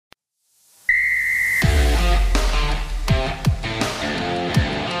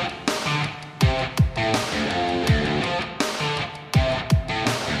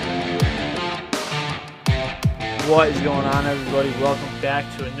What is going on, everybody? Welcome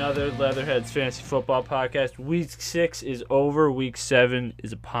back to another Leatherheads Fantasy Football Podcast. Week 6 is over. Week 7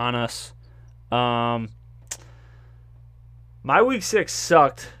 is upon us. My Week 6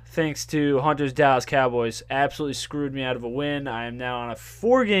 sucked thanks to Hunter's Dallas Cowboys. Absolutely screwed me out of a win. I am now on a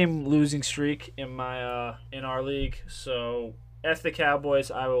 4-game losing streak in my in our league. So, F the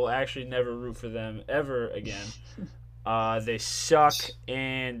Cowboys. I will actually never root for them ever again. They suck,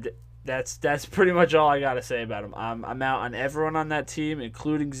 and that's pretty much all I got to say about them. I'm out on everyone on that team,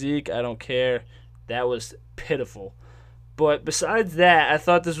 including Zeke. I don't care. That was pitiful. But besides that, I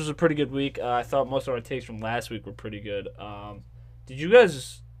thought this was a pretty good week. I thought most of our takes from last week were pretty good. Did you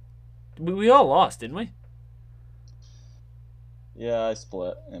guys... We all lost, didn't we? Yeah, I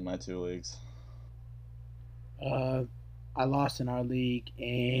split in my 2 leagues. I lost in our league,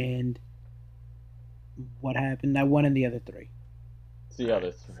 and what happened? I won in the other 3. The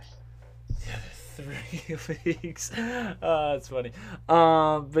other 3. The other 3 leagues. That's funny.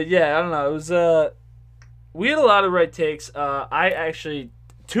 But yeah, I don't know. It was we had a lot of right takes. I actually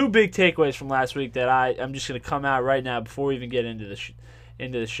 2 big takeaways from last week that I'm just gonna come out right now before we even get into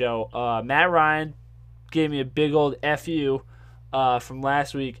the show. Matt Ryan gave me a big old FU from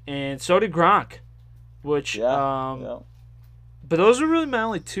last week, and so did Gronk. Which Yeah. But those were really my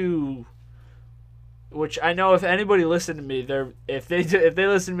only 2. Which I know if anybody listened to me, if they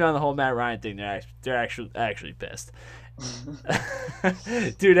listen to me on the whole Matt Ryan thing, they're actually pissed.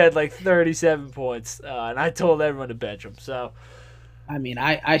 Dude had like 37 points, and I told everyone to bench him. So, I mean,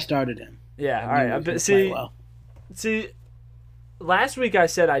 I started him. Yeah, all right. See, last week I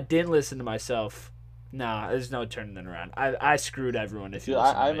said I didn't listen to myself. Nah, there's no turning it around. I screwed everyone. If you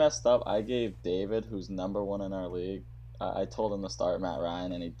listen to I me. messed up. I gave David, who's number 1 in our league, I told him to start Matt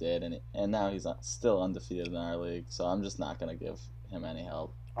Ryan, and he did, and now he's still undefeated in our league. So I'm just not gonna give him any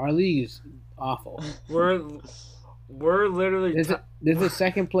help. Our league is awful. We're literally there's a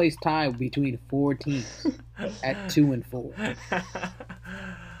second place tie between 4 teams at 2 and 4.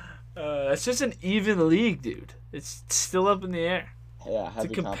 It's just an even league, dude. It's still up in the air. Yeah, It's a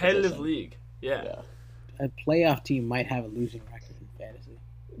competitive league. Yeah. A playoff team might have a losing record in fantasy.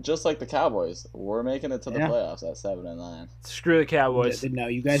 Just like the Cowboys, we're making it to the playoffs at 7-9. Screw the Cowboys. No,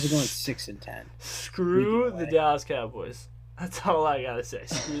 you guys are going 6-10. Screw the Dallas Cowboys. That's all I gotta say.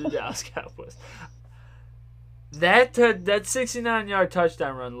 Screw the Dallas Cowboys. That 69-yard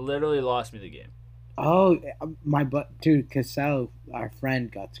touchdown run literally lost me the game. Oh, dude, Cassell, our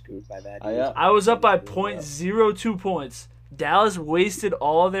friend, got screwed by that. I was up by 0.02 points. Dallas wasted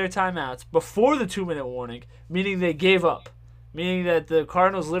all of their timeouts before the 2-minute warning, meaning they gave up. Meaning that the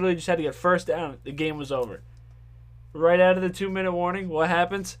Cardinals literally just had to get first down. The game was over. Right out of the 2-minute warning, what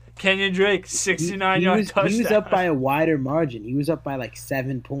happens? Kenyon Drake, 69-yard touchdown. He was up by a wider margin. He was up by like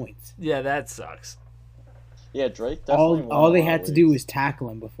 7 points. Yeah, that sucks. Yeah, Drake definitely won. All they had to do was tackle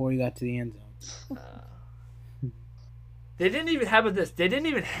him before he got to the end zone. They didn't even, how about this? They didn't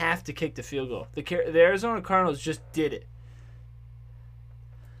even have to kick the field goal. The Arizona Cardinals just did it.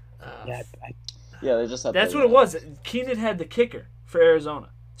 Yeah, they just had. That's what it was. Keenan had the kicker for Arizona.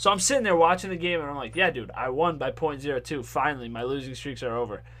 So I'm sitting there watching the game, and I'm like, yeah, dude, I won by 0.02. Finally, my losing streaks are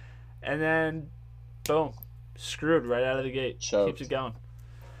over. And then, boom, screwed right out of the gate. Choked. Keeps it going.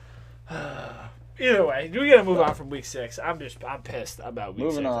 Either way, we got to move on from Week 6. I'm pissed about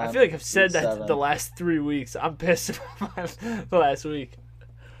Week 6. I feel like I've said that the last 3 weeks. I'm pissed about the last week.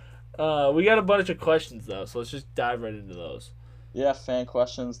 We got a bunch of questions, though, so let's just dive right into those. Yeah, fan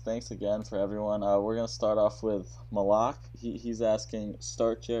questions. Thanks again for everyone. We're going to start off with Malak. He's asking,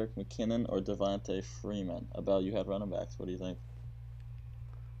 start Jerick McKinnon or Devontae Freeman? Abel, you had running backs. What do you think?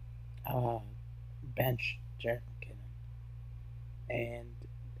 Bench Jerick McKinnon. And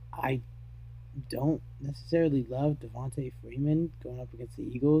I don't necessarily love Devontae Freeman going up against the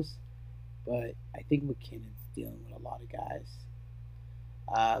Eagles, but I think McKinnon's dealing with a lot of guys.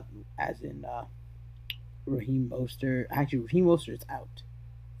 As in... Raheem Mostert. Actually, Raheem Mostert's out.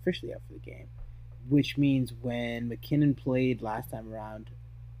 Officially out for the game. Which means when McKinnon played last time around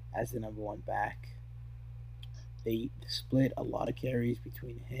as the number 1 back, they split a lot of carries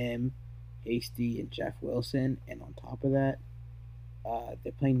between him, Hasty, and Jeff Wilson. And on top of that,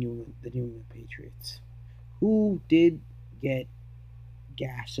 they're playing the New England Patriots, who did get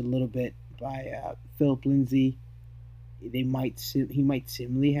gashed a little bit by Philip Lindsay. He might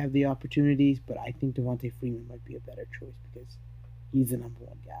similarly have the opportunities, but I think Devontae Freeman might be a better choice because he's the number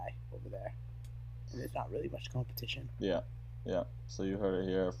 1 guy over there. And there's not really much competition. Yeah. So you heard it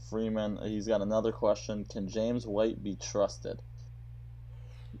here. Freeman, he's got another question. Can James White be trusted?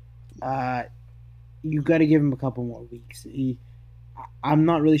 You got to give him a couple more weeks. I'm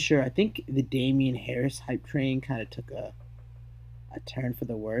not really sure. I think the Damian Harris hype train kind of took a turn for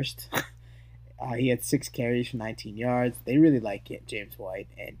the worst. He had 6 carries for 19 yards. They really like it, James White,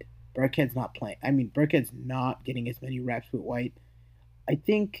 and Burkhead's not playing. I mean, Burkhead's not getting as many reps with White. I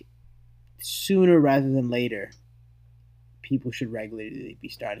think sooner rather than later, people should regularly be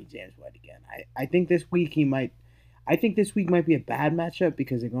starting James White again. I think this week he might. I think this week might be a bad matchup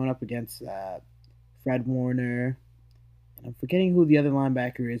because they're going up against Fred Warner, and I'm forgetting who the other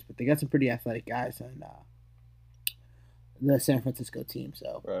linebacker is, but they got some pretty athletic guys on the San Francisco team.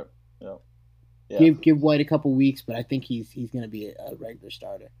 So Right. Yeah. Yeah. give White a couple weeks, but I think he's going to be a regular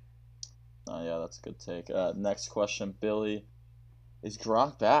starter. Oh, yeah, that's a good take. Next question, Billy. Is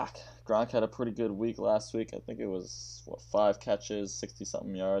Gronk back? Gronk had a pretty good week last week. I think it was, 5 catches,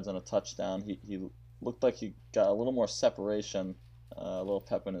 60-something yards, and a touchdown. He looked like he got a little more separation, a little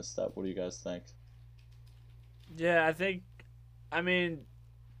pep in his step. What do you guys think? Yeah, I mean,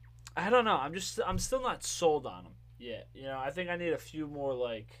 I don't know. I'm still not sold on him yet. I think I need a few more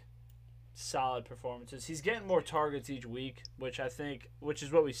solid performances. He's getting more targets each week, which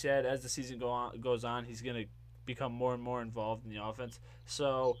is what we said. As the season goes on, he's gonna become more and more involved in the offense.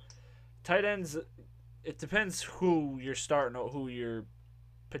 So, tight ends, it depends who you're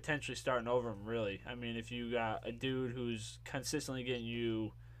potentially starting over him. Really, I mean, if you got a dude who's consistently getting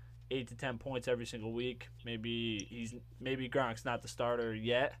you 8 to 10 points every single week, maybe Gronk's not the starter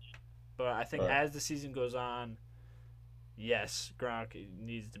yet, but I think Right. as the season goes on, yes, Gronk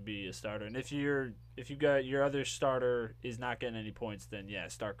needs to be a starter. And if you got your other starter is not getting any points, then yeah,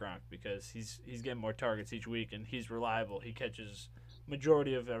 start Gronk because he's getting more targets each week and he's reliable. He catches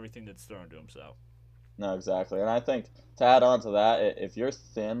majority of everything that's thrown to him. So No, exactly. And I think to add on to that, if you're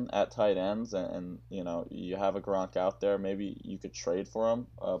thin at tight ends and you have a Gronk out there, maybe you could trade for him,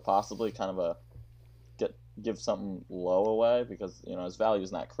 possibly kind of give something low away because his value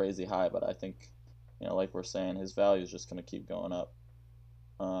is not crazy high, but I think like we're saying, his value is just going to keep going up.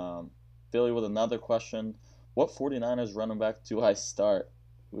 Billy with another question: what 49ers running back do I start?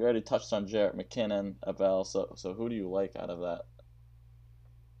 We already touched on Jerick McKinnon, Abel. So who do you like out of that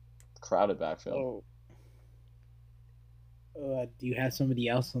crowded backfield? Do you have somebody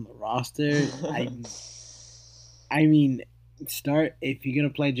else on the roster? I mean, start if you're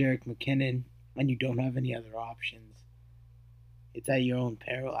gonna play Jerick McKinnon and you don't have any other options. It's at your own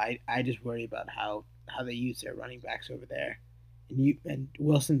peril. I just worry about how they use their running backs over there, and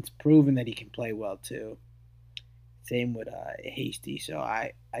Wilson's proven that he can play well too. Same with Hasty. So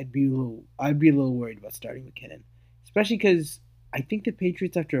I'd be a little worried about starting McKinnon, especially because I think the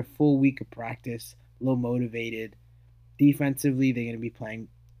Patriots after a full week of practice, a little motivated. Defensively, they're going to be playing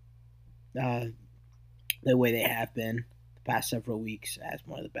the way they have been the past several weeks as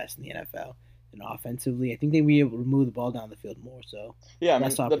one of the best in the NFL. And offensively, I think they'll be able to move the ball down the field more. So yeah, I mean,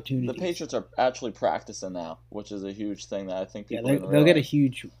 less opportunities. the Patriots are actually practicing now, which is a huge thing that I think people they'll get a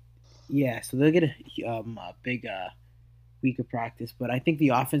huge so they'll get a big week of practice. But I think the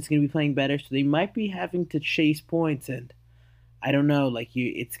offense is going to be playing better, so they might be having to chase points. And I don't know,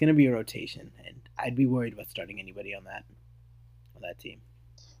 it's going to be a rotation, and I'd be worried about starting anybody on that team.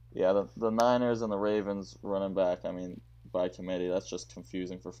 Yeah, the Niners and the Ravens running back, I mean, by committee, that's just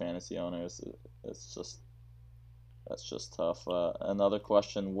confusing for fantasy owners. That's just tough. Another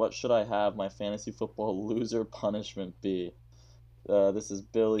question: what should I have my fantasy football loser punishment be? This is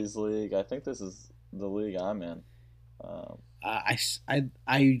Billy's league. I think this is the league I'm in. I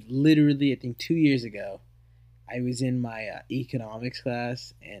literally, I think 2 years ago, I was in my economics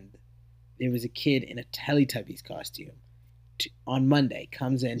class, and there was a kid in a Teletubbies costume. On Monday,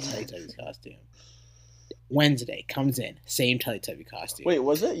 comes in, Teletubbies costume. Wednesday, comes in, same Teletubby costume. Wait,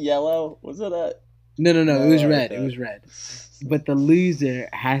 was it yellow? Was it a... No, it was red. Okay. It was red. But the loser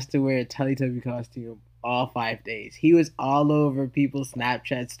has to wear a Teletubby costume all 5 days. He was all over people's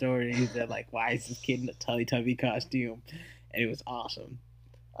Snapchat stories. They're like, why is this kid in a Teletubby costume? And it was awesome.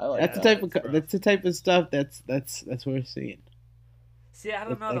 I like That's that. that's the type of stuff that's worth seeing. see, I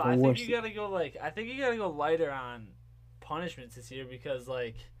don't know. Like Though. a I think worse- you gotta go I think you gotta go lighter on punishments this year because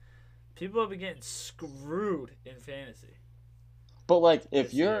people have been getting screwed in fantasy. But if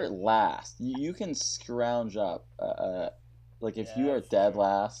This you're year. last, you can scrounge up. If Yeah, you are that's dead true.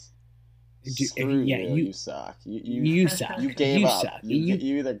 last, screw you suck. You suck. You gave up. Suck. You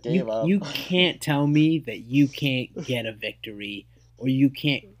either gave up. You can't tell me that you can't get a victory or you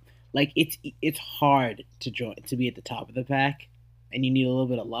can't. It's hard to be at the top of the pack, and you need a little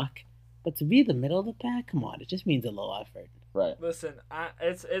bit of luck. But to be in the middle of the pack, come on, it just means a low effort. Right. Listen,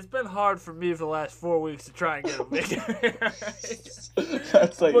 it's been hard for me for the last 4 weeks to try and get a victory.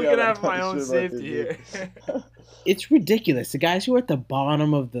 That's I'm looking yo, out for my I'm own not sure about safety you, here. dude. It's ridiculous. The guys who are at the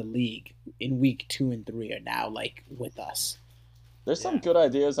bottom of the league in week 2 and 3 are now like with us. There's some Yeah. good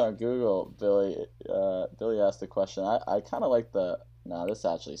ideas on Google, Billy. Billy asked the question. I kind of like the. No, this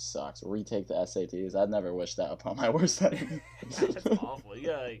actually sucks. Retake the SATs. I'd never wish that upon my worst enemy. That's awful. You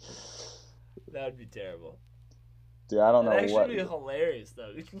gotta, like, that would be terrible. Dude, I don't That'd know actually what. be hilarious,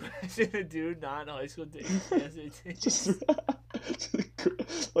 though. Could you imagine a dude not in high school taking the SATs? Just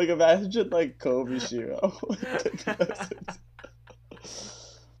like imagine like Kobe Shiro.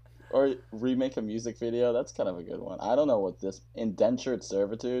 Or remake a music video. That's kind of a good one. I don't know what this indentured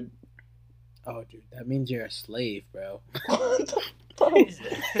servitude. Oh, dude, that means you're a slave, bro.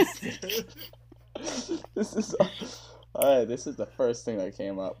 Jesus, dude. This is all right. This is the first thing that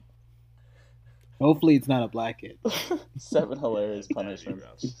came up. Hopefully, it's not a black kid. 7 hilarious That'd be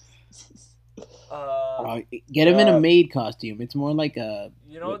punishments. Get him in a maid costume. It's more like a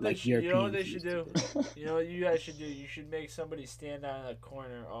You know what they like should. You know what Europeans they should used do. to You know what you guys should do. You should make somebody stand out in a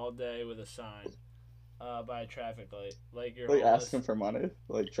corner all day with a sign, by a traffic light, like you're Like homeless. asking for money,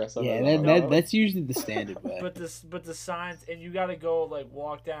 like dress up. Yeah, as a that, hobo. that's usually the standard way. But the signs, and you gotta go like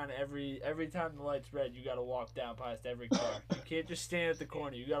walk down every time the light's red. You gotta walk down past every car. You can't just stand at the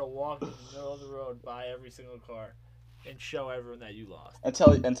corner. You gotta walk in the middle of the road by every single car, and show everyone that you lost.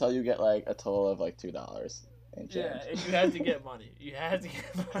 Until you get like a total of like $2 and change. Yeah, and you have to get money. You have to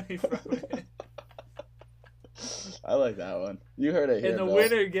get money from it. I like that one. You heard it here, And the Bill.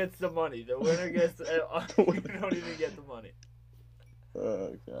 winner gets the money. The winner gets you don't even get the money.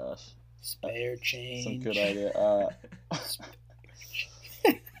 Oh gosh, Spare change. some good idea.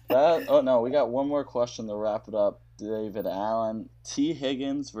 Oh no, we got one more question to wrap it up. David Allen, T.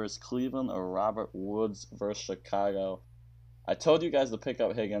 Higgins versus Cleveland or Robert Woods versus Chicago. I told you guys to pick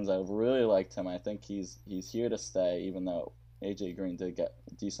up Higgins. I really liked him. I think he's here to stay, even though AJ Green did get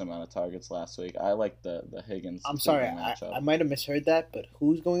a decent amount of targets last week. I like the Higgins. I'm sorry, matchup. I might have misheard that, but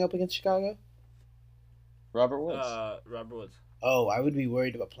who's going up against Chicago? Robert Woods. Robert Woods. Oh, I would be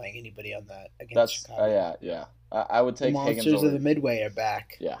worried about playing anybody on that against That's Chicago. yeah. I would The take Higgins monsters over. of the Midway are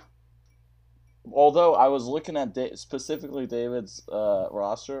back. Yeah. Although I was looking at specifically David's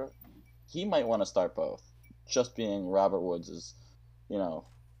roster, he might want to start both. Just being Robert Woods is,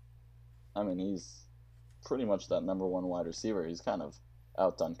 I mean, he's pretty much that number one wide receiver. He's kind of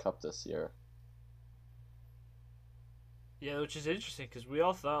outdone Cup this year. Yeah, which is interesting because we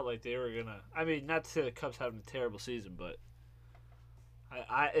all thought like they were gonna. I mean, not to say the Cubs having a terrible season, but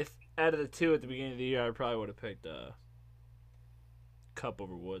if out of the two at the beginning of the year, I probably would have picked Cup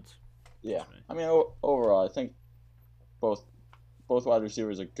over Woods. Yeah, I mean, overall, I think both wide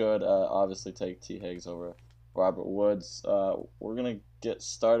receivers are good. Obviously, take T. Higgs over Robert Woods. We're gonna get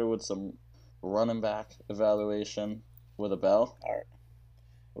started with some running back evaluation with a bell. All right.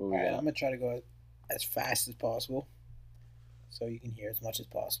 What do All we right, I'm got? gonna try to go as fast as possible, so you can hear as much as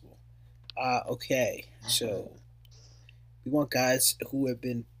possible. Okay, so we want guys who have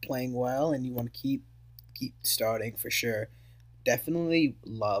been playing well, and you want to keep starting for sure. Definitely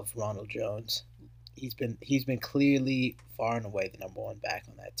love Ronald Jones. He's been clearly far and away the number one back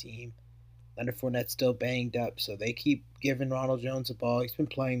on that team. Leonard Fournette's still banged up, so they keep giving Ronald Jones the ball. He's been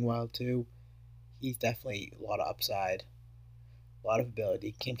playing well too. He's definitely a lot of upside, a lot of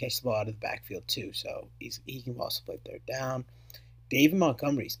ability. Can catch the ball out of the backfield too, so he can also play third down. David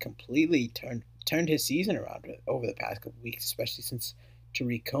Montgomery's completely turned his season around over the past couple weeks, especially since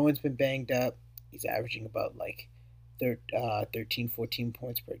Tariq Cohen's been banged up. He's averaging about like 13, 14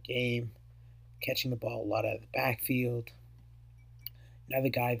 points per game, catching the ball a lot out of the backfield. Another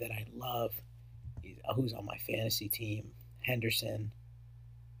guy that I love, who's on my fantasy team,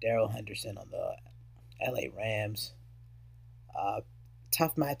 Darrell Henderson on the LA Rams.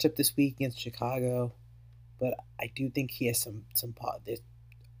 Tough matchup this week against Chicago, but I do think he has some there's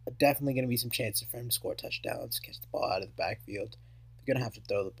definitely going to be some chances for him to score touchdowns, catch the ball out of the backfield. They're going to have to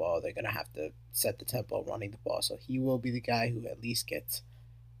throw the ball. They're going to have to set the tempo running the ball. So he will be the guy who at least gets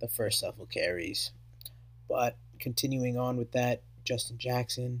the first several carries. But continuing on with that, Justin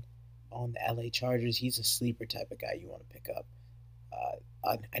Jackson on the LA Chargers, he's a sleeper type of guy you want to pick up.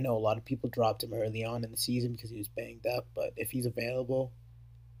 I know a lot of people dropped him early on in the season because he was banged up, but if he's available,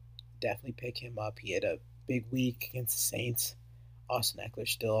 definitely pick him up. He had a big week against the Saints. Austin Eckler's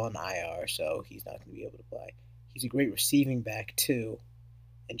still on IR, so he's not going to be able to play. He's a great receiving back too,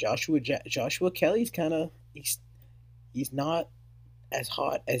 and Joshua Kelly's he's not as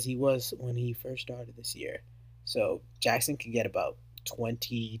hot as he was when he first started this year. So Jackson could get about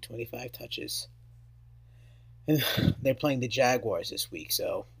 20, 25 touches. And they're playing the Jaguars this week,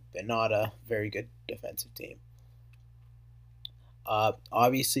 so they're not a very good defensive team.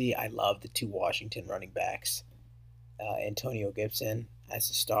 Obviously, I love the two Washington running backs. Antonio Gibson as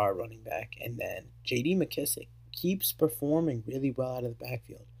a star running back, and then J.D. McKissick keeps performing really well out of the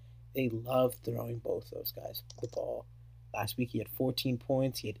backfield. They love throwing both those guys the ball. Last week he had 14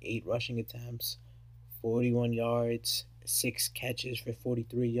 points. He had 8 rushing attempts, 41 yards, 6 catches for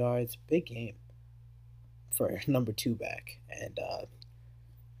 43 yards. Big game for number 2 back, and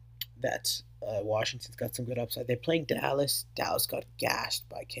that's Washington's got some good upside. They're playing Dallas. Dallas got gassed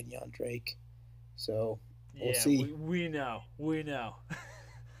by Kenyon Drake, so we'll Yeah, see. we know. We know.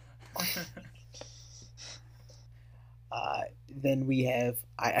 Then we have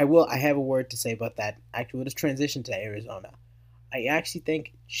I have a word to say about that. Actually, we'll just transition to Arizona. I actually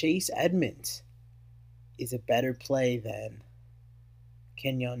think Chase Edmonds is a better play than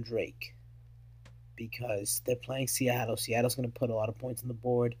Kenyon Drake because they're playing Seattle. Seattle's going to put a lot of points on the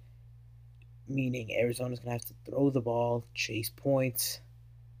board, meaning Arizona's going to have to throw the ball, chase points.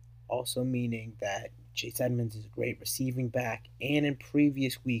 Also meaning that Chase Edmonds is a great receiving back, and in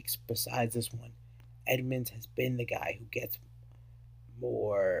previous weeks, besides this one, Edmonds has been the guy who gets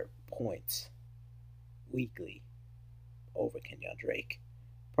more points weekly over Kenyon Drake.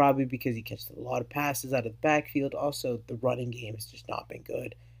 Probably because he catches a lot of passes out of the backfield. Also, the running game has just not been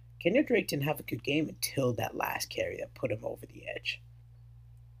good. Kenyon Drake didn't have a good game until that last carry that put him over the edge.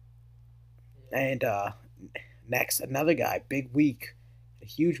 And next, another guy, big week, a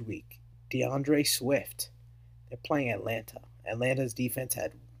huge week, DeAndre Swift. They're playing Atlanta. Atlanta's defense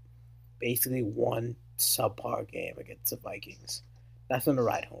had basically one subpar game against the Vikings. Nothing to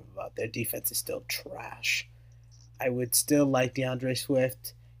write home about. Their defense is still trash. I would still like DeAndre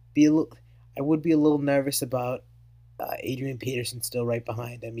Swift. I would be a little nervous about Adrian Peterson still right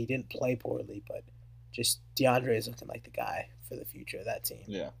behind him. He didn't play poorly, but just DeAndre is looking like the guy for the future of that team.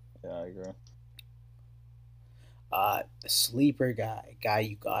 Yeah, I agree. The sleeper guy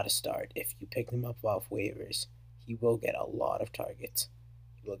you gotta start. If you pick him up off waivers, he will get a lot of targets.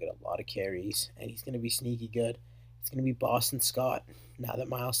 He will get a lot of carries, and he's gonna be sneaky good. It's gonna be Boston Scott. Now that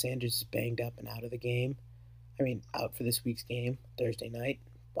Miles Sanders is banged up and out of the game, out for this week's game, Thursday night,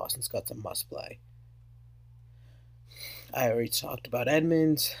 Boston Scott's a must play. I already talked about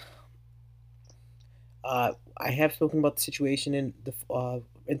Edmonds. I have spoken about the situation in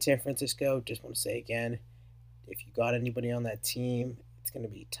San Francisco. Just want to say again, if you got anybody on that team, it's going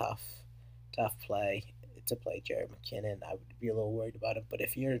to be tough play to play Jared McKinnon. I would be a little worried about it. But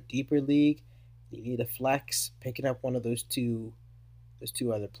if you're in a deeper league, you need a flex. Picking up one of those two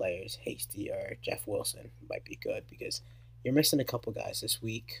other players, Hasty or Jeff Wilson, might be good because you're missing a couple guys this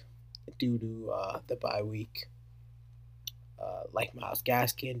week due to the bye week. Like Myles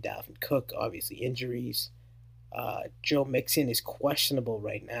Gaskin, Dalvin Cook, obviously injuries. Joe Mixon is questionable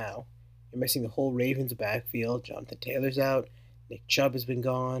right now. You're missing the whole Ravens backfield. Jonathan Taylor's out. Nick Chubb has been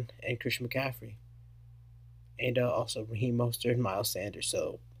gone. And Christian McCaffrey. And also Raheem Mostert and Miles Sanders.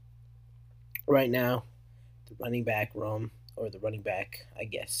 So right now, the running back room, or the running back, I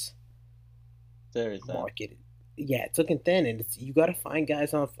guess, very thin. Market. Yeah, it's looking thin, and you got to find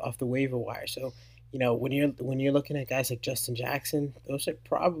guys off the waiver wire. So, when you're looking at guys like Justin Jackson, those are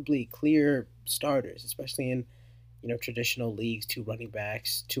probably clear starters, especially in traditional leagues. 2 running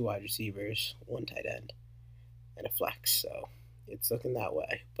backs, 2 wide receivers, 1 tight end, and a flex. So it's looking that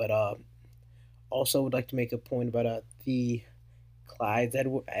way. But also would like to make a point about the Clyde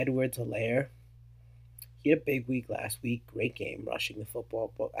Edwards-Helaire. He had a big week last week. Great game rushing the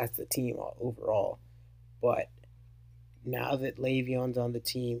football as the team overall. But now that Le'Veon's on the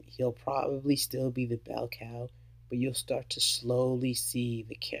team, he'll probably still be the bell cow, but you'll start to slowly see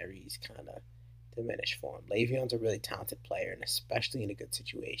the carries kind of diminish for him. Le'Veon's a really talented player, and especially in a good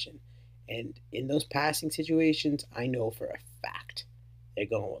situation. And in those passing situations, I know for a fact they're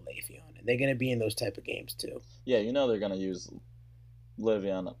going with Le'Veon, and they're going to be in those type of games too. Yeah, they're going to use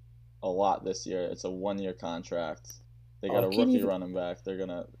Le'Veon a lot this year. It's a 1-year contract. They got a rookie running back. They're going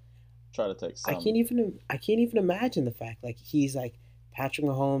to try to take some. I can't even imagine the fact he's like Patrick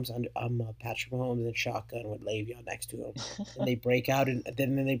Mahomes. I'm Patrick Mahomes in shotgun with Le'Veon next to him, and they break out in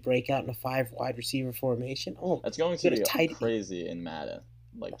a 5 wide receiver formation. Oh, that's going to be crazy in Madden.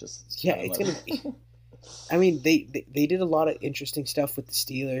 It's gonna be. They did a lot of interesting stuff with the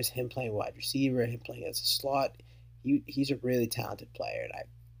Steelers. Him playing wide receiver, him playing as a slot. He's a really talented player, and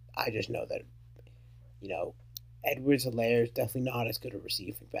I just know that, Edwards-Helaire is definitely not as good a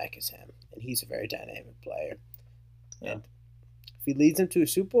receiving back as him, and he's a very dynamic player. Yeah. And if he leads them to a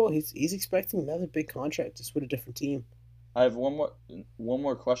Super Bowl, he's expecting another big contract just with a different team. I have one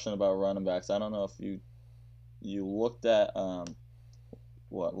more question about running backs. I don't know if you looked at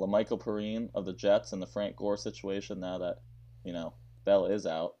Lamichael Perine of the Jets and the Frank Gore situation now that Bell is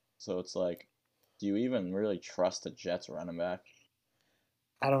out. So it's like, do you even really trust the Jets running back?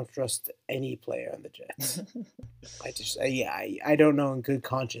 I don't trust any player on the Jets. I don't know in good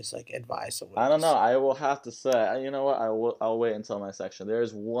conscience advise someone. I don't know. I will have to say, you know what? I'll wait until my section. There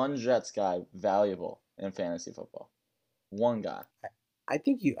is one Jets guy valuable in fantasy football. One guy. I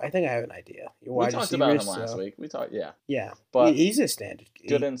think I have an idea. We talked about him last week. We talked, yeah. Yeah, but he's a standard.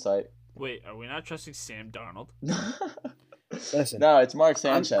 Good insight. Wait, are we not trusting Sam Darnold? Listen, no, it's Mark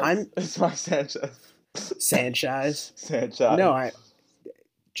Sanchez. It's Mark Sanchez. Sanchez. Sanchez. No,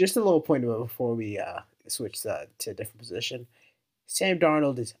 just a little point before we switch to a different position. Sam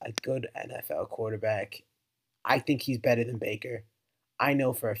Darnold is a good NFL quarterback. I think he's better than Baker. I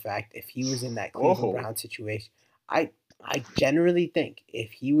know for a fact if he was in that Cleveland Brown situation, I generally think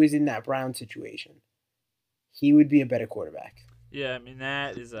if he was in that Brown situation, he would be a better quarterback. Yeah, I mean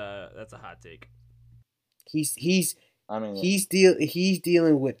that's a hot take. He's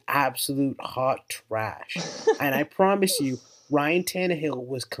dealing with absolute hot trash, and I promise you, Ryan Tannehill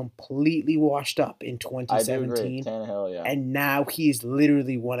was completely washed up in 2017. I do agree. Tannehill, yeah. And now he is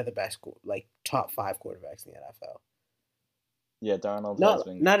literally one of the best, top 5 quarterbacks in the NFL. Yeah, Darnold has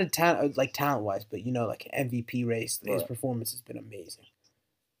been not a talent wise, but MVP race. Right. His performance has been amazing,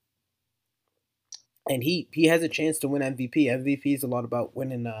 and he has a chance to win MVP. MVP is a lot about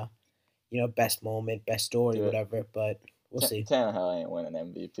winning, best moment, best story, whatever. But we'll see. Tannehill ain't winning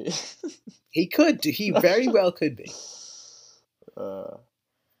MVP. He could. He very well could be.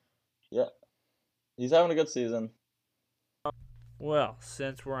 Yeah, he's having a good season. Well,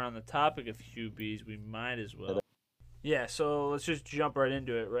 since we're on the topic of QBs, we might as well. Yeah, so let's just jump right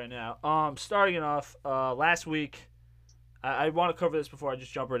into it right now. Starting it off, last week, I want to cover this before I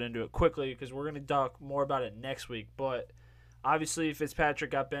just jump right into it quickly because we're going to talk more about it next week. But obviously,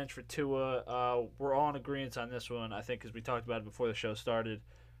 Fitzpatrick got benched for Tua. We're all in agreement on this one, I think, because we talked about it before the show started.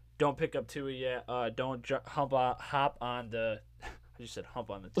 Don't pick up Tua yet. Don't hop on the. I just said hump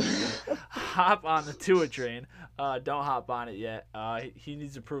on the Tua. Hop on the Tua train. Don't hop on it yet. He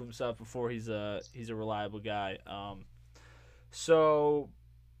needs to prove himself before he's a reliable guy. So,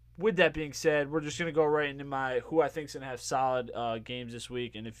 with that being said, we're just gonna go right into who I think's gonna have solid games this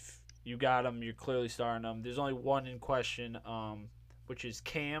week, and if you got them, you're clearly starting them. There's only one in question, which is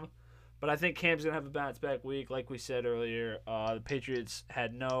Cam. But I think Cam's going to have a bounce-back week. Like we said earlier, the Patriots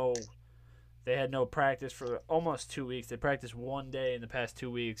had no practice for almost 2 weeks. They practiced one day in the past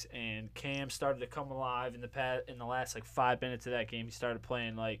 2 weeks, and Cam started to come alive in the last 5 minutes of that game. He started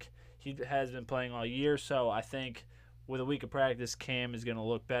playing like he has been playing all year. So I think with a week of practice, Cam is going to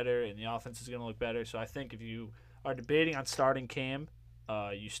look better, and the offense is going to look better. So I think if you are debating on starting Cam,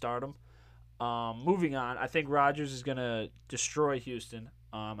 you start him. Moving on, I think Rodgers is going to destroy Houston.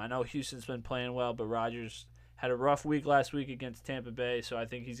 I know Houston's been playing well, but Rodgers had a rough week last week against Tampa Bay, so I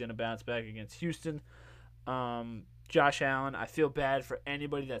think he's going to bounce back against Houston. Josh Allen, I feel bad for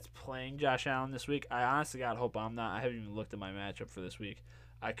anybody that's playing Josh Allen this week. I honestly got hope I'm not. I haven't even looked at my matchup for this week.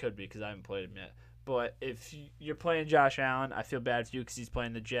 I could be because I haven't played him yet. But if you're playing Josh Allen, I feel bad for you because he's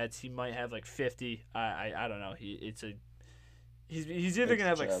playing the Jets. He might have 50. I don't know. He's either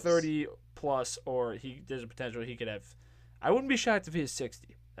going to have 30 plus or there's a potential he could have. I wouldn't be shocked if he has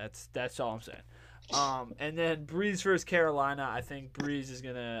 60. That's all I'm saying. And then Breeze versus Carolina. I think Breeze is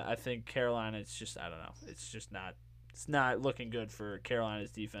gonna. I think Carolina. It's just I don't know. It's just not. It's not looking good for Carolina's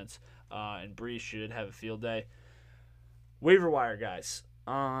defense. And Breeze should have a field day. Waiver wire guys.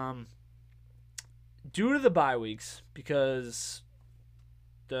 Due to the bye weeks, because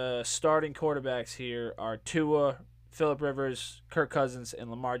the starting quarterbacks here are Tua, Phillip Rivers, Kirk Cousins, and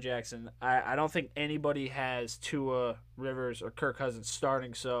Lamar Jackson. I don't think anybody has Tua, Rivers, or Kirk Cousins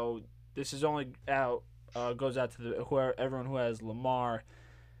starting, so this is only goes out to everyone who has Lamar.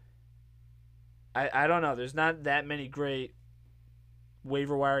 I don't know. There's not that many great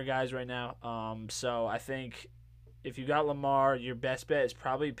waiver wire guys right now. So I think if you got Lamar, your best bet is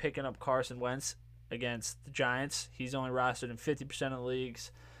probably picking up Carson Wentz against the Giants. He's only rostered in 50% of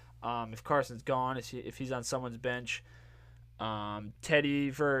leagues. If Carson's gone, if he's on someone's bench, Teddy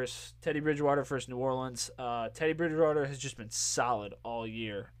Bridgewater versus New Orleans. Teddy Bridgewater has just been solid all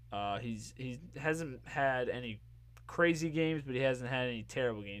year. He hasn't had any crazy games, but he hasn't had any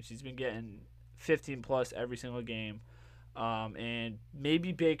terrible games. He's been getting 15 plus every single game. And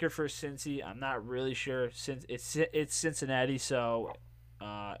maybe Baker for Cincy. I'm not really sure. Since it's Cincinnati, so.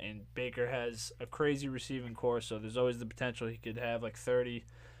 And Baker has a crazy receiving core, so there's always the potential he could have 30.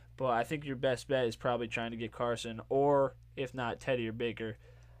 But I think your best bet is probably trying to get Carson, or if not, Teddy or Baker.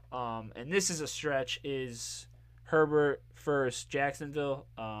 And this is a stretch, is Herbert versus Jacksonville.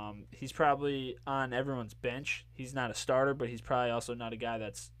 He's probably on everyone's bench. He's not a starter, but he's probably also not a guy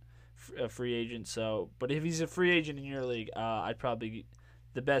that's a free agent. So, but if he's a free agent in your league,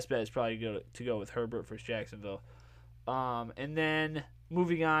 the best bet is probably to go with Herbert versus Jacksonville. And then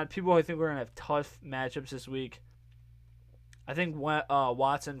moving on, people I think we're gonna have tough matchups this week. I think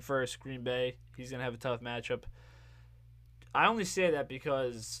Watson versus Green Bay. He's gonna have a tough matchup. I only say that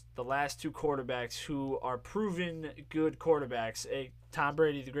because the last two quarterbacks who are proven good quarterbacks, Tom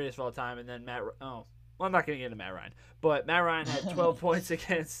Brady, the greatest of all time, and then I'm not going to get into Matt Ryan, but Matt Ryan had 12 points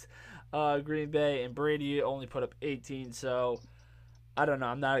against Green Bay, and Brady only put up 18. So I don't know.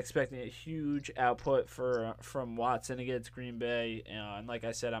 I'm not expecting a huge output from Watson against Green Bay, and like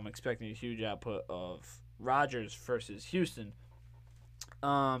I said, I'm expecting a huge output of Rodgers versus Houston.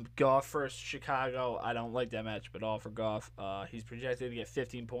 Goff versus Chicago. I don't like that matchup at all for Goff. He's projected to get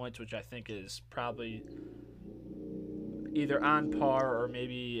 15 points, which I think is probably either on par or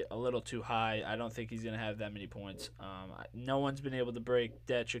maybe a little too high. I don't think he's going to have that many points. No one's been able to break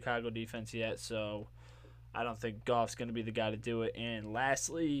that Chicago defense yet, so I don't think Goff's going to be the guy to do it. And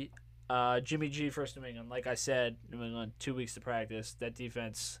lastly, Jimmy G versus New England. Like I said, New England, 2 weeks to practice. That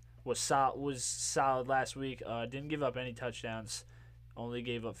defense was solid last week. Didn't give up any touchdowns. Only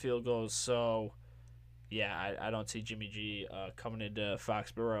gave up field goals, so yeah, I don't see Jimmy G coming into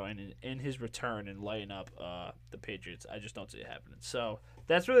Foxborough and in his return and lighting up the Patriots. I just don't see it happening. So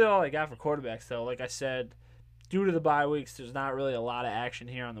that's really all I got for quarterbacks, though. Like I said, due to the bye weeks, there's not really a lot of action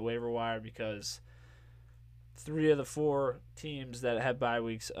here on the waiver wire because 3 of the 4 teams that have bye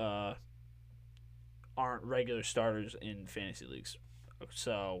weeks aren't regular starters in fantasy leagues.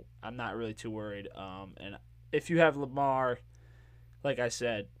 So I'm not really too worried. And if you have Lamar, like I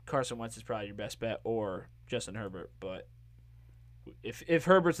said, Carson Wentz is probably your best bet, or Justin Herbert. But if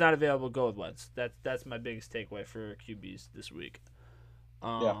Herbert's not available, go with Wentz. That's my biggest takeaway for QBs this week.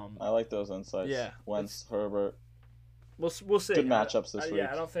 Yeah, I like those insights. Yeah, Wentz, Herbert. We'll see. Good matchups this week.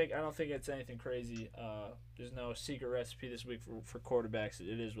 Yeah, I don't think it's anything crazy. There's no secret recipe this week for quarterbacks.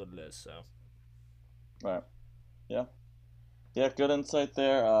 It is what it is. So. Right. Yeah. Yeah. Good insight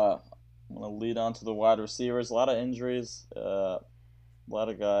there. I'm gonna lead on to the wide receivers. A lot of injuries. A lot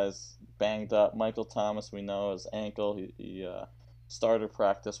of guys banged up. Michael Thomas, we know, his ankle. He started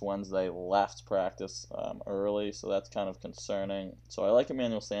practice Wednesday, left practice early, so that's kind of concerning. So I like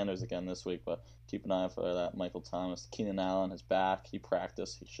Emmanuel Sanders again this week, but keep an eye out for that Michael Thomas. Keenan Allen is back. He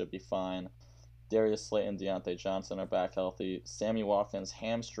practiced. He should be fine. Darius Slayton, Deontay Johnson are back healthy. Sammy Watkins,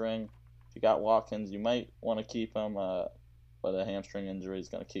 hamstring. If you got Watkins, you might want to keep him, but a hamstring injury is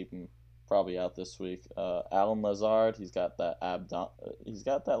going to keep him probably out this week. Alan Lazard, he's got that abdomen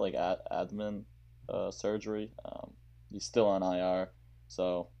surgery. He's still on IR,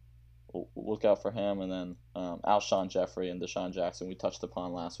 so look out for him. And then Alshon Jeffrey and Deshaun Jackson, we touched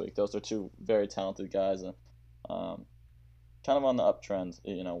upon last week. Those are 2 very talented guys, and kind of on the uptrend,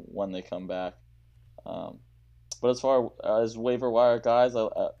 when they come back. But as far as waiver wire guys,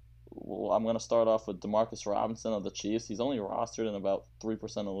 I'm going to start off with Demarcus Robinson of the Chiefs. He's only rostered in about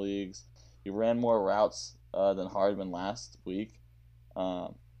 3% of leagues. He ran more routes than Hardman last week.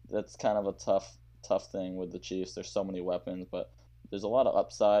 That's kind of a tough thing with the Chiefs. There's so many weapons, but there's a lot of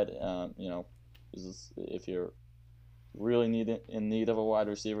upside. If you're really in need of a wide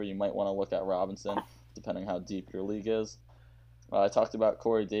receiver, you might want to look at Robinson, depending how deep your league is. I talked about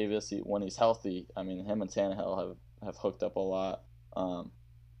Corey Davis. When he's healthy, I mean, him and Tannehill have hooked up a lot.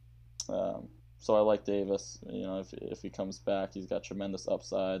 So I like Davis. If he comes back, he's got tremendous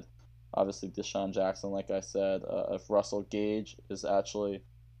upside. Obviously, Deshaun Jackson, like I said. If Russell Gage is actually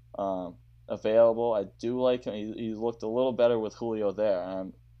available, I do like him. He looked a little better with Julio there.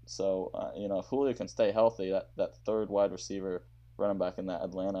 If Julio can stay healthy, that third wide receiver running back in that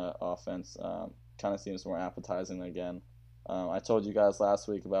Atlanta offense kind of seems more appetizing again. I told you guys last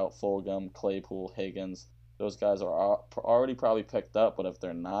week about Fulgham, Claypool, Higgins. Those guys are already probably picked up, but if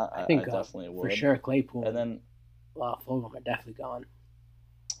they're not, I definitely would. For sure, Claypool. And then, Fulgham are definitely gone.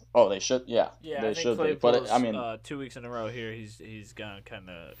 Oh, they should. Yeah, yeah, they should be. But I mean, 2 weeks in a row here, he's gone kind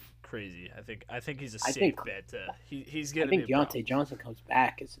of crazy. I think he's a safe bet. He's gonna. I think Deontay Johnson comes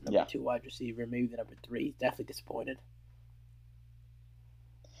back as the number 2 wide receiver, maybe the number 3. He's definitely disappointed.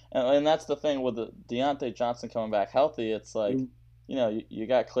 And that's the thing with the Deontay Johnson coming back healthy. It's like, you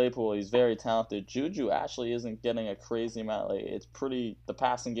got Claypool. He's very talented. Juju actually isn't getting a crazy amount. Like, it's pretty. The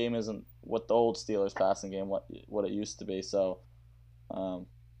passing game isn't what the old Steelers passing game what it used to be. So,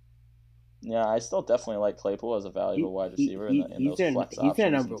 yeah, I still definitely like Claypool as a valuable wide receiver in those flex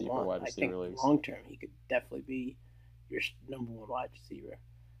options and deeper wide receiver leagues. Long term, he could definitely be your number 1 wide receiver.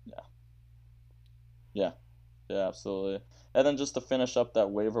 Yeah, absolutely. And then just to finish up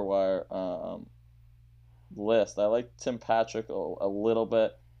that waiver wire list, I like Tim Patrick a little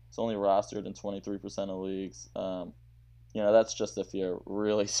bit. He's only rostered in 23% of leagues. That's just if you're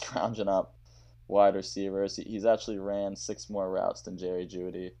really scrounging up wide receivers. He's actually ran 6 more routes than Jerry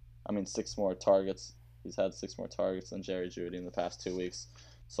Jeudy. 6 more targets. He's had 6 more targets than Jerry Jeudy in the past 2 weeks.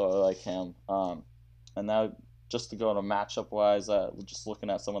 So I like him. And now just to go to matchup wise, just looking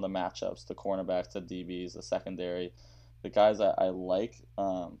at some of the matchups, the cornerbacks, the DBs, the secondary, the guys that I like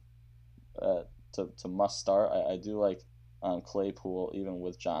to must start. I do like Claypool even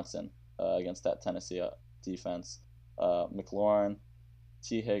with Johnson against that Tennessee defense. McLaurin,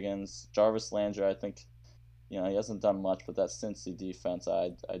 T. Higgins, Jarvis Landry. I think he hasn't done much, but that Cincy defense,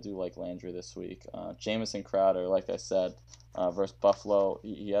 I do like Landry this week. Jamison Crowder, like I said, versus Buffalo,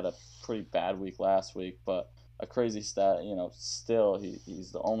 he had a pretty bad week last week, but a crazy stat. Still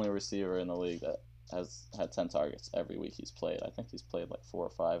he's the only receiver in the league that has had 10 targets every week he's played. I think he's played like 4 or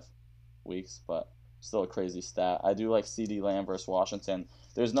 5 weeks, but still a crazy stat. I do like CeeDee Lamb versus Washington.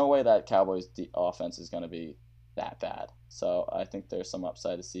 There's no way that Cowboys offense is going to be that bad. So I think there's some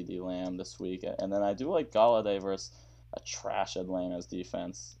upside to CeeDee Lamb this week. And then I do like Golladay versus a trash Atlanta's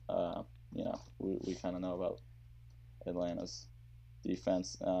defense. We kind of know about Atlanta's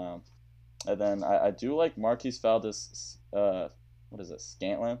defense. And then I do like Marquise Valdez,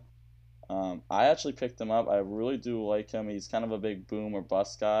 Scantling. I actually picked him up. I really do like him. He's kind of a big boom or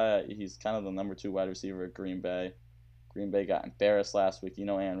bust guy. He's kind of the number 2 wide receiver at Green Bay. Green Bay got embarrassed last week.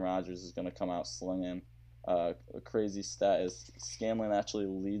 Aaron Rodgers is going to come out slinging. A crazy stat is Scanlon actually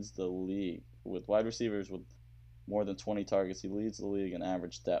leads the league with wide receivers with more than 20 targets. He leads the league in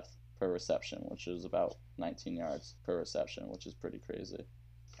average depth per reception, which is about 19 yards per reception, which is pretty crazy.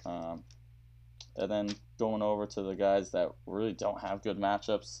 And then going over to the guys that really don't have good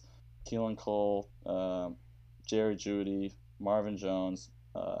matchups, Keelan Cole, Jerry Jeudy, Marvin Jones.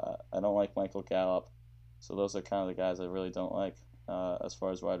 I don't like Michael Gallup. So those are kind of the guys I really don't like as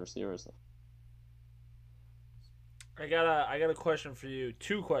far as wide receivers. I got a question for you.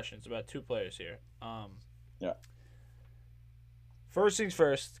 2 questions about 2 players here. Yeah. First things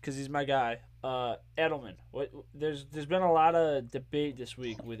first, because he's my guy. Edelman. There's been a lot of debate this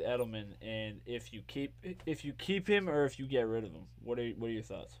week with Edelman, and if you keep him or if you get rid of him. What are your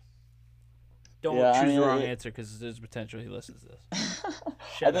thoughts? Don't choose the wrong answer because there's potential he listens to this.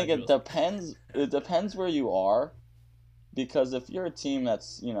 I think it depends. It depends where you are, because if you're a team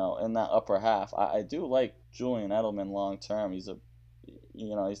that's in that upper half, I do like Julian Edelman long term. He's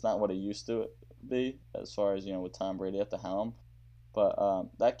he's not what he used to be as far as with Tom Brady at the helm. But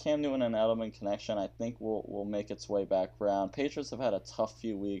that Cam Newton and Edelman connection, I think, will make its way back around. Patriots have had a tough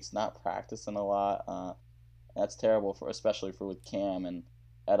few weeks, not practicing a lot. That's terrible especially with Cam and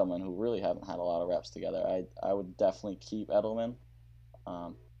Edelman, who really haven't had a lot of reps together. I would definitely keep Edelman.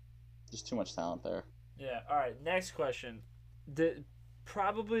 There's too much talent there. Yeah. All right. Next question.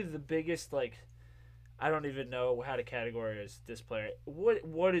 Probably the biggest, I don't even know how to categorize this player.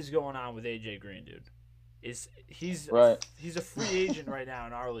 What is going on with AJ Green, dude? He's a free agent right now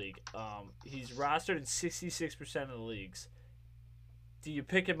in our league. He's rostered in 66% of the leagues. Do you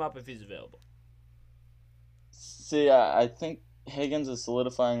pick him up if he's available? See, I think Higgins is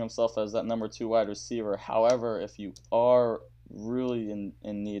solidifying himself as that number 2 wide receiver. However, if you are really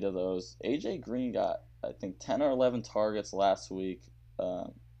in need of those, AJ Green got, I think, 10 or 11 targets last week.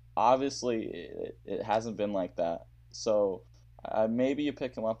 Obviously, it hasn't been like that. So maybe you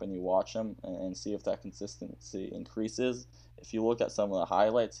pick him up and you watch him and see if that consistency increases. If you look at some of the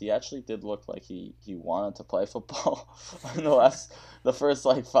highlights, he actually did look like he wanted to play football. In the first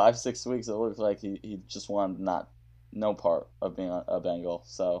 5-6 weeks, it looked like he just wanted no part of being a Bengal.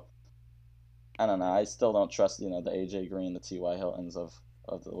 So I don't know. I still don't trust the AJ Green, the T.Y. Hiltons of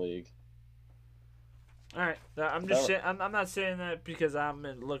the league. All right, I'm not saying that because I'm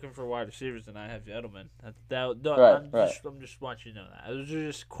looking for wide receivers and I have Edelman. I'm just want you to know that. Those are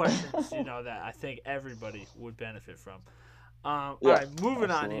just questions that I think everybody would benefit from. All right,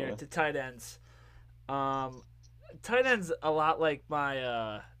 moving on here to tight ends. Tight ends a lot like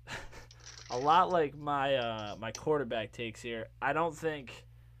my my quarterback takes here. I don't think.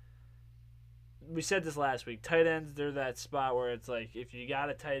 We said this last week. Tight ends, they're that spot where it's like if you got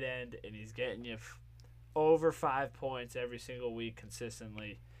a tight end and he's getting you over 5 points every single week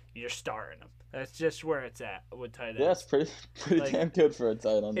consistently, you're starting him. That's just where it's at with tight ends. Yeah, it's pretty damn good for a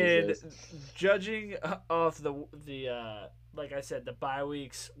tight end. And judging off the like I said, the bye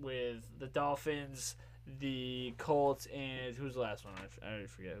weeks with the Dolphins, the Colts, and who's the last one? I already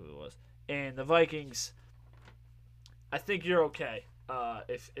forget who it was. And the Vikings, I think you're okay.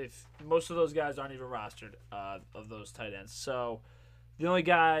 If most of those guys aren't even rostered of those tight ends. So the only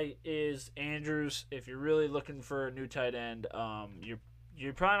guy is Andrews. If you're really looking for a new tight end, you're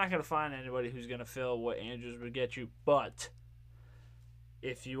you're probably not going to find anybody who's going to fill what Andrews would get you. But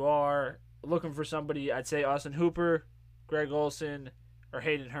if you are looking for somebody, I'd say Austin Hooper, Greg Olson, or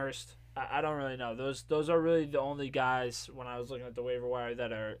Hayden Hurst. I don't really know. Those are really the only guys when I was looking at the waiver wire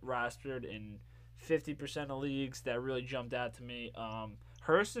that are rostered in 50% of leagues that really jumped out to me.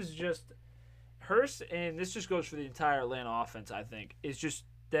 Hurst, and this just goes for the entire Atlanta offense, I think. It's just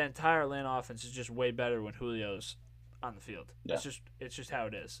the entire Atlanta offense is just way better when Julio's on the field. Yeah. It's just how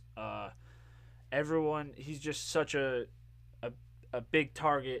it is. He's just such a big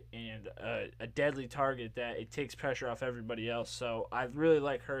target and a deadly target that it takes pressure off everybody else. So I really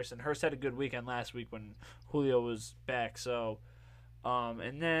like Hurst, and Hurst had a good weekend last week when Julio was back. So,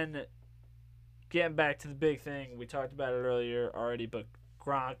 and then getting back to the big thing, we talked about it earlier already, but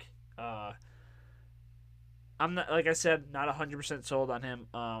Gronk. I'm not, like I said, not 100% sold on him.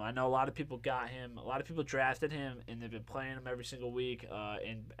 I know a lot of people got him. A lot of people drafted him, and they've been playing him every single week.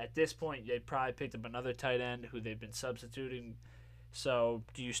 And at this point, they probably picked up another tight end who they've been substituting. So,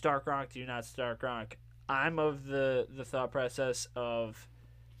 do you start Gronk? Do you not start Gronk? I'm of the thought process of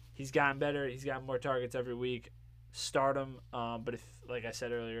he's gotten better. He's gotten more targets every week. Start him. But if, like I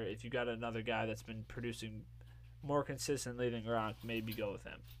said earlier, if you got another guy that's been producing more consistently than Gronk, maybe go with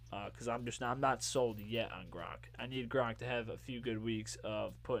him. Because I'm not sold yet on Gronk. I need Gronk to have a few good weeks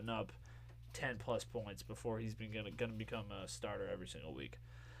of putting up 10 plus points before he's gonna become a starter every single week.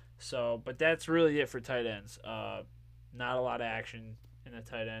 So, but that's really it for tight ends. Not a lot of action in the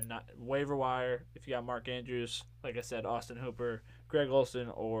tight end. Not waiver wire. If you got Mark Andrews, like I said, Austin Hooper, Greg Olson,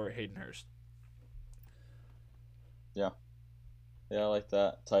 or Hayden Hurst. Yeah, I like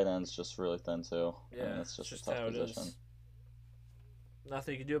that. Tight end's just really thin too. Yeah, I mean, it's just a how tough it position. is.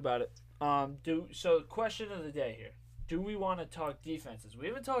 Nothing you can do about it. So question of the day here. Do we want to talk defenses? We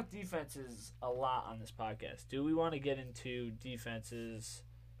haven't talked defenses a lot on this podcast. Do we want to get into defenses?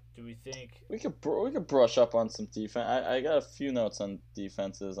 Do we think we could brush up on some defense? I got a few notes on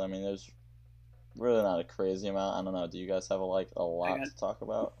defenses. I mean, there's really not a crazy amount. I don't know. Do you guys have a lot to talk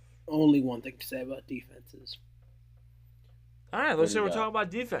about? Only one thing to say about defenses. All right, let's say we're talking about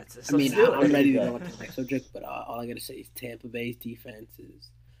defenses. I mean, I'm ready to go into the next subject, but all I got to say is Tampa Bay's defense is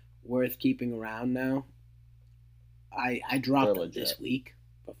worth keeping around now. I dropped them this week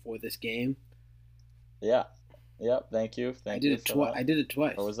before this game. Yeah. Yep. Thank you. I did it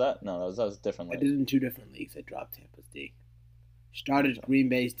twice. Or was that? No, that was a different league. I did it in two different leagues. I dropped Tampa's D. Started Green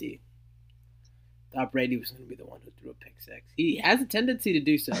Bay's D. Thought Brady was going to be the one who threw a pick six. He has a tendency to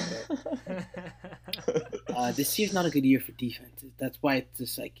do so. But, this year's not a good year for defenses. That's why it's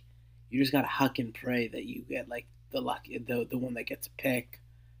just like you just got to huck and pray that you get like the one that gets a pick,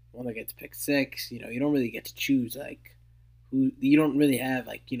 one that gets pick six. You don't really get to choose like who. You don't really have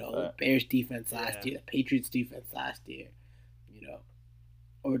like Bears defense last year, the Patriots defense last year.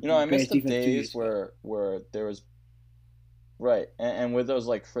 Or I miss the days where there was. Right, and with those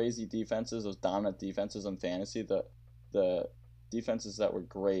like crazy defenses, those dominant defenses in fantasy, the defenses that were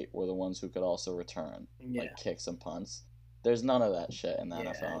great were the ones who could also return, like kicks and punts. There's none of that shit in the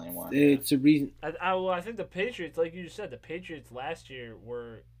NFL anymore. It's a reason. I think the Patriots, like you said, the Patriots last year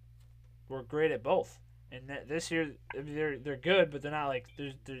were great at both, and this year they're good, but they're not like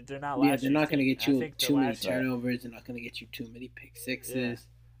they're not last. Yeah, they're not going to get you too many turnovers. They're not going to get you too many pick sixes.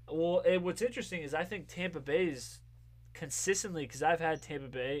 Yeah. Well, what's interesting is I think Tampa Bay's consistently, because I've had Tampa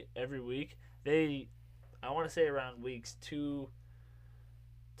Bay every week. I want to say around weeks 2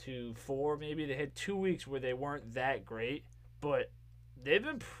 to 4, maybe they had 2 weeks where they weren't that great, but they've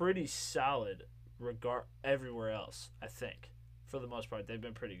been pretty solid everywhere else. I think for the most part they've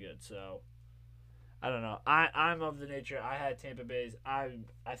been pretty good. So I don't know. I'm of the nature. I had Tampa Bay's. I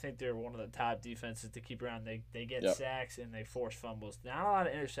think they're one of the top defenses to keep around. They get sacks and they force fumbles. Not a lot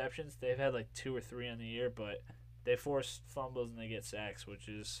of interceptions. They've had like 2 or 3 on the year, but they force fumbles and they get sacks, which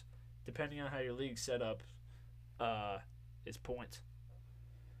is, depending on how your league's set up, is points.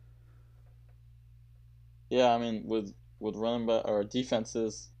 Yeah, I mean, with running back or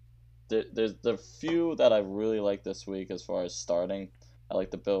defenses, there's the few that I really like this week as far as starting. I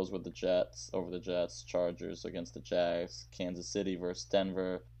like the Bills with the Jets over the Jets, Chargers against the Jags, Kansas City versus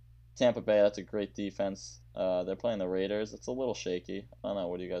Denver, Tampa Bay. That's a great defense. They're playing the Raiders. It's a little shaky. I don't know.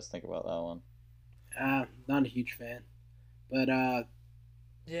 What do you guys think about that one? Not a huge fan, but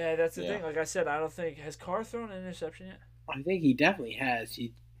yeah, that's the thing. Like I said, I don't think has Carr thrown an interception yet. I think he definitely has.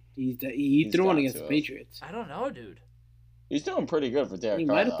 He threw one against the Patriots. I don't know, dude. He's doing pretty good for Derek Carr. He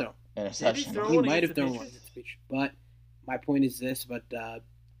might have thrown interception. He might have thrown one against the Patriots. But my point is this: but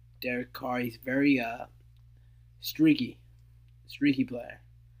Derek Carr, he's very streaky player.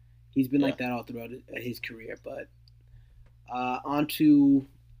 He's been like that all throughout his career, but. On to,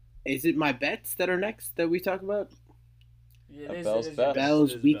 is it my bets that are next that we talk about? Yeah, Bell's your bets. bets.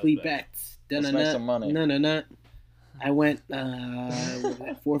 Bell's It is weekly Bell's bets. Let's make some money. No. I went what was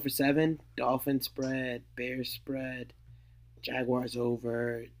that, 4 for 7. Dolphins spread, Bears spread, Jaguars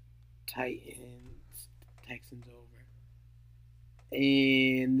over, Titans, Texans over.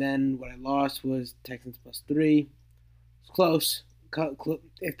 And then what I lost was Texans +3. It's close.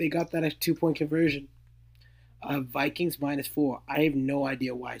 If they got that 2-point conversion. Vikings -4. I have no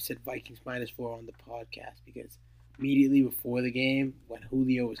idea why I said Vikings -4 on the podcast, because immediately before the game, when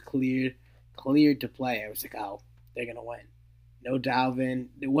Julio was cleared to play, I was like, oh, they're gonna win. No Dalvin.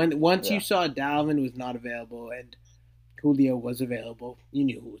 Once you saw Dalvin was not available and Julio was available, you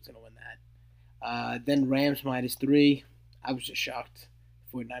knew who was gonna win that. Then Rams -3. I was just shocked.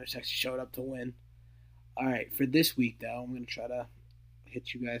 49ers actually showed up to win. All right, for this week though, I'm gonna try to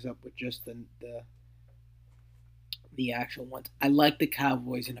hit you guys up with just the actual ones. I like the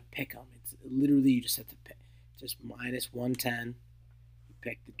Cowboys in a pick 'em. It's literally you just have to pick just -110.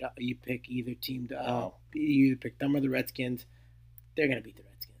 You pick either team. You either pick them or the Redskins. They're gonna beat the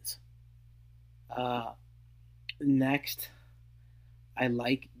Redskins. Next, I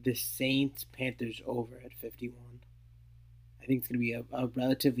like the Saints Panthers over at 51. I think it's gonna be a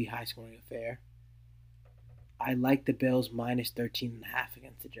relatively high scoring affair. I like the Bills -13.5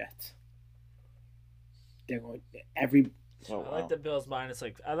 against the Jets. They're going every. Oh, wow. I like the Bills minus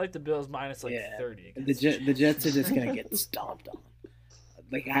I like the Bills minus 30. The Jets are just gonna get stomped on.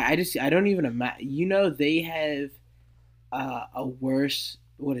 Like I don't even imagine. You know they have a worse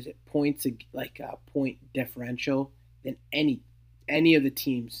points point differential than any of the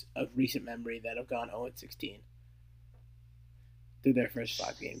teams of recent memory that have gone 0-16 through their first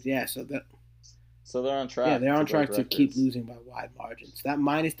 5 games. Yeah, so they're on track. Yeah, they're on track to records. keep losing by wide margins. That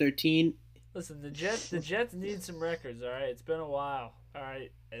 -13. Listen, the Jets need some records. All right, it's been a while. All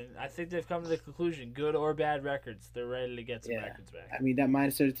right, and I think they've come to the conclusion, good or bad records, they're ready to get some records back. I mean, that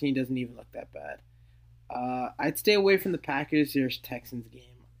 -13 doesn't even look that bad. I'd stay away from the Packers. There's Texans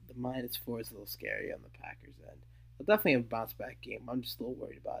game. The -4 is a little scary on the Packers end. They'll definitely have a bounce back game. I'm just a little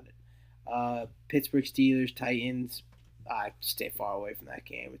worried about it. Pittsburgh Steelers, Titans. I stay far away from that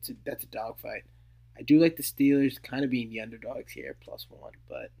game. That's a dogfight. I do like the Steelers kind of being the underdogs here, +1,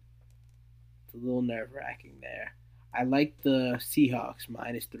 but it's a little nerve-wracking there. I like the Seahawks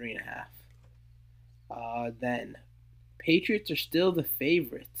 -3.5. Then Patriots are still the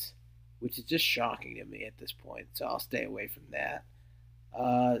favorites, which is just shocking to me at this point. So I'll stay away from that.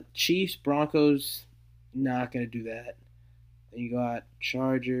 Chiefs, Broncos, not gonna do that. Then you got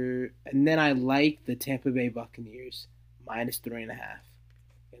Charger, and then I like the Tampa Bay Buccaneers -3.5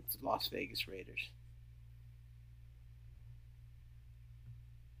 against Las Vegas Raiders.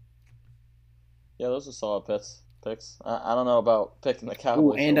 Yeah, those are solid picks. I don't know about picking the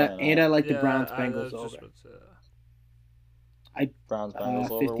Cowboys. Ooh, and I like the Browns Bengals over. Browns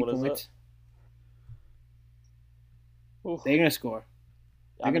Bengals over. 50 What is points. it? Oof. They're gonna score.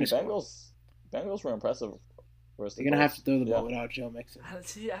 I mean, Bengals were impressive. They're gonna have to throw the ball without Joe Mixon.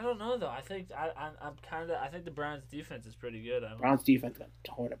 See, I don't know though. I think I think the Browns defense is pretty good. Browns defense got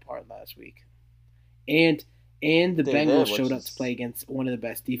torn apart last week, and the Bengals showed up to play against one of the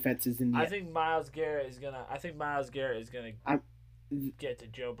best defenses in the. I think Myles Garrett is gonna get to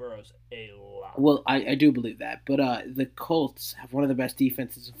Joe Burrows a lot. Well, I do believe that, but the Colts have one of the best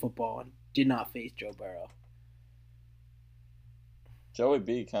defenses in football and did not face Joe Burrow. Joey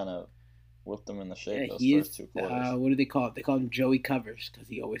B kind of whipped them in the shape those first 2 quarters. What do they call it? They call him Joey Covers because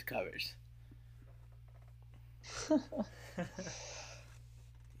he always covers. Well,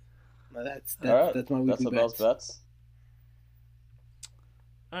 that's my weekly bets. All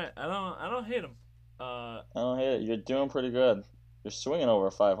right, I don't hate them. I don't hate it. You're doing pretty good. You're swinging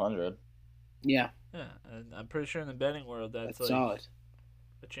over 500. Yeah. Yeah, and I'm pretty sure in the betting world that's like solid.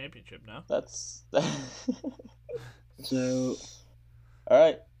 A championship now. That's so. All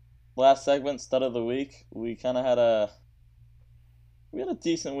right, last segment, stud of the week. We kind of had a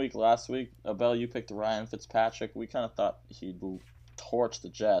decent week last week. Abel, you picked Ryan Fitzpatrick. We kind of thought he'd torch the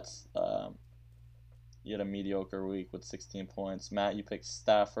Jets. You had a mediocre week with 16 points. Matt, you picked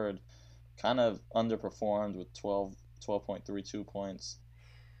Stafford. Kind of underperformed with 12.32 points.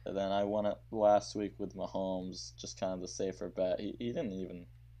 And then I won it last week with Mahomes, just kind of the safer bet. He didn't even,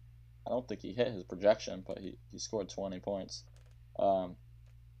 I don't think he hit his projection, but he scored 20 points. What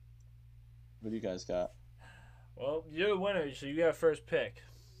do you guys got? Well, you're the winner, so you got first pick.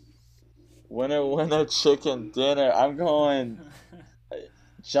 Winner, chicken dinner. I'm going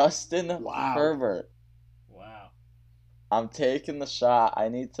Justin Herbert. Wow. I'm taking the shot. I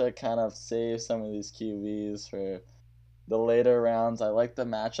need to kind of save some of these QBs for the later rounds. I like the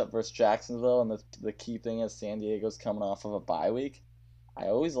matchup versus Jacksonville, and the key thing is San Diego's coming off of a bye week. I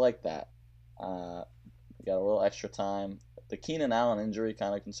always like that. We got a little extra time. The Keenan Allen injury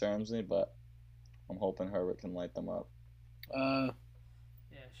kind of concerns me, but I'm hoping Herbert can light them up. Yeah,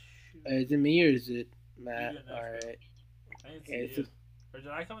 shoot. Is it me or is it Matt? You go next, All bro. right. I think Yeah, it's it's you. Or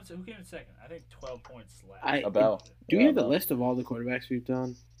did I come in? Who came in second? I think 12 points last. Abel. Do we Yeah, have the Abel. list of all the quarterbacks we've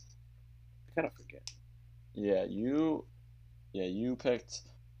done? I gotta forget. Yeah, you picked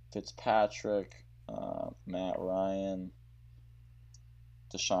Fitzpatrick, Matt Ryan,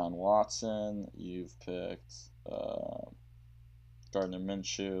 Deshaun Watson. You've picked Gardner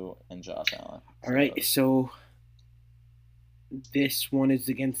Minshew and Josh Allen. All right, so this one is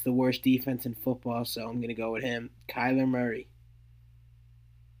against the worst defense in football, so I'm gonna go with him. Kyler Murray.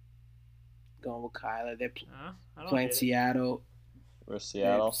 Going with Kyler. They're I don't playing hate it. For Seattle.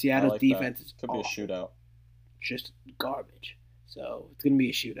 Seattle, Seattle's I like defense that. is Could be a awful. shootout. Just garbage. So it's gonna be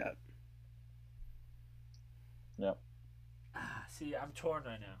a shootout. Yep. See, I'm torn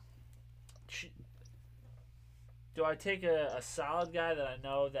right now. Do I take a solid guy that I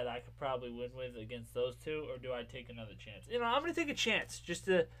know that I could probably win with against those two, or do I take another chance? I'm gonna take a chance just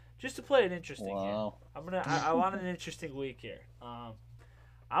to play it interesting Wow. here. I want an interesting week here.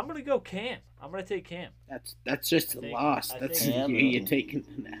 I'm gonna go Cam. I'm gonna take Cam. That's just a I think- loss. I That's think- you're taking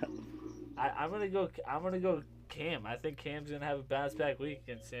an L. I'm gonna go Cam. I think Cam's gonna have a bounce back week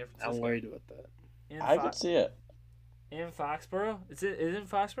against San Francisco. I'm worried about that. I could see it. In Foxborough? Is it in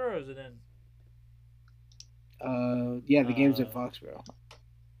Foxborough or is it in? Yeah, the game's at Foxborough.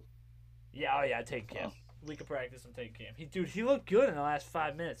 Yeah, I take Cam. Week of practice, I'm taking Cam. He looked good in the last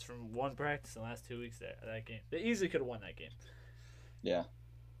 5 minutes from one practice in the last 2 weeks there. That game, they easily could have won that game. Yeah.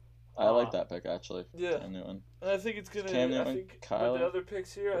 I like that pick actually. Yeah. Cam Newton. And I think it's gonna. Cam I Newton, think with Kyler. the other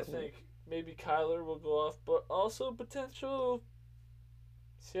picks here, I think maybe Kyler will go off, but also potential.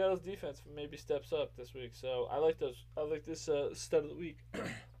 Seattle's defense maybe steps up this week, so I like those. I like this stud of the week. I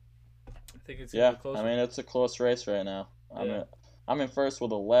think it's gonna Yeah, be close. I mean it's a close race right now. Yeah. I'm in first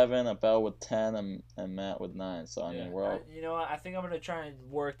with 11, Abel with 10, and Matt with 9. So I Yeah. mean we're all You know what? I think I'm gonna try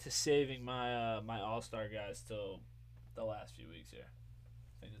and work to saving my my all-star guys till the last few weeks here.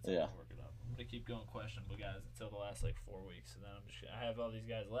 I think that's how I'm gonna work it up. I'm gonna keep going questionable guys until the last 4 weeks, and then I have all these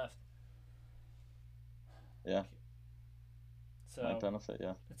guys left. Yeah. So might benefit.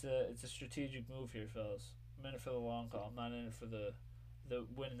 Yeah. it's a strategic move here, fellas. I'm in it for the long haul. I'm not in it for the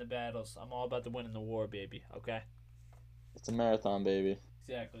winning the battles. I'm all about the winning the war, baby. Okay. It's a marathon, baby.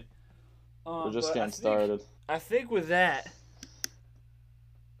 Exactly. We're just but getting started. I think with that,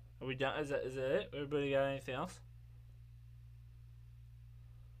 are we done? Is that it? Everybody got anything else?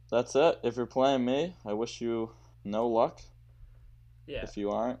 That's it. If you're playing me, I wish you no luck. Yeah. If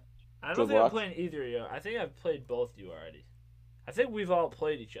you aren't, I don't good think I'm luck. playing either of you. I think I've played both of you already. I think we've all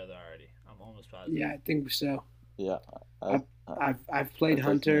played each other already. I'm almost positive. Yeah, I think so. yeah. I've played I've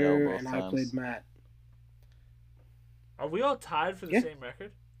Hunter taken the L and both I've played times. Matt. Are we all tied for the Yeah. same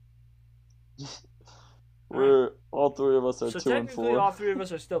record? We're all three of us are So 2 and technically, 4. all three of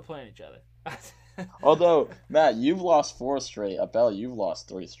us are still playing each other. Although Matt, you've lost 4 straight. Abel, you've lost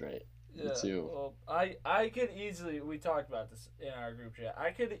 3 straight. Yeah, too. well, I could easily. We talked about this in our group chat.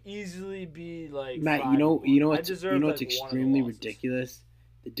 I could easily be like Matt, 5-1. you know I what's deserve, what's like, one of the extremely losses. ridiculous?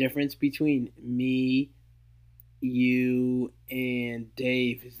 The difference between me, you, and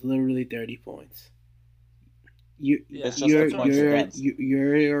Dave is literally 30 points. Yeah. It's just the points against.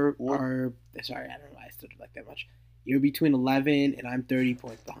 You're What? are sorry, I don't know why I stood like that much. You're between 11 and I'm 30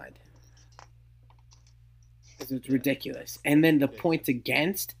 points behind. It's ridiculous. And then the points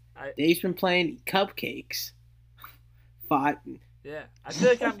against, Dave's been playing cupcakes. 5. Yeah, I feel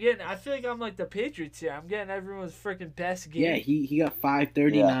like I'm like the Patriots here. I'm getting everyone's freaking best game. Yeah, he got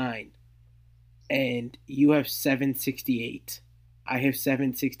 539, and you have 768. I have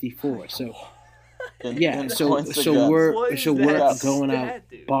 764. So yeah, so points so against. we're What is so that we're stat, going out,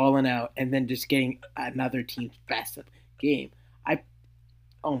 dude? balling out, and then just getting another team's best game.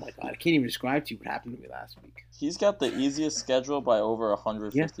 Oh my god, I can't even describe to you what happened to me last week. He's got the easiest schedule by over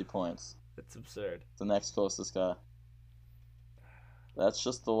 150 points. That's absurd. The next closest guy. That's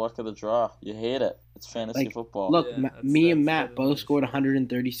just the luck of the draw. You hate it. It's fantasy Like, football. Look, Yeah, me and that's Matt better both than scored this.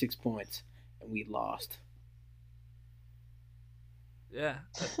 136 points, and we lost. Yeah,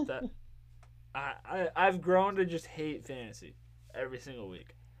 I've grown to just hate fantasy every single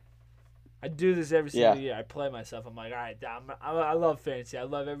week. I do this every single year. I play myself. I'm like, all right, I love fantasy. I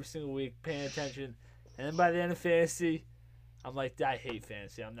love every single week paying attention. And then by the end of fantasy, I'm like, I hate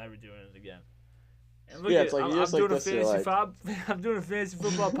fantasy. I'm never doing it again. And look Yeah, at it's like I'm years like doing a this, you're fantasy like- I'm doing a fantasy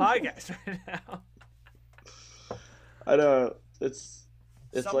football podcast right now. I know it's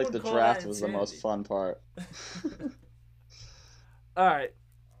Someone like the call draft that was the most insanity. fun part. All right,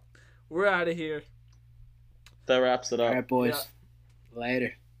 we're out of here. That wraps it All up. right, boys.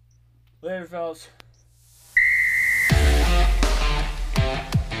 Later. Later, fellas.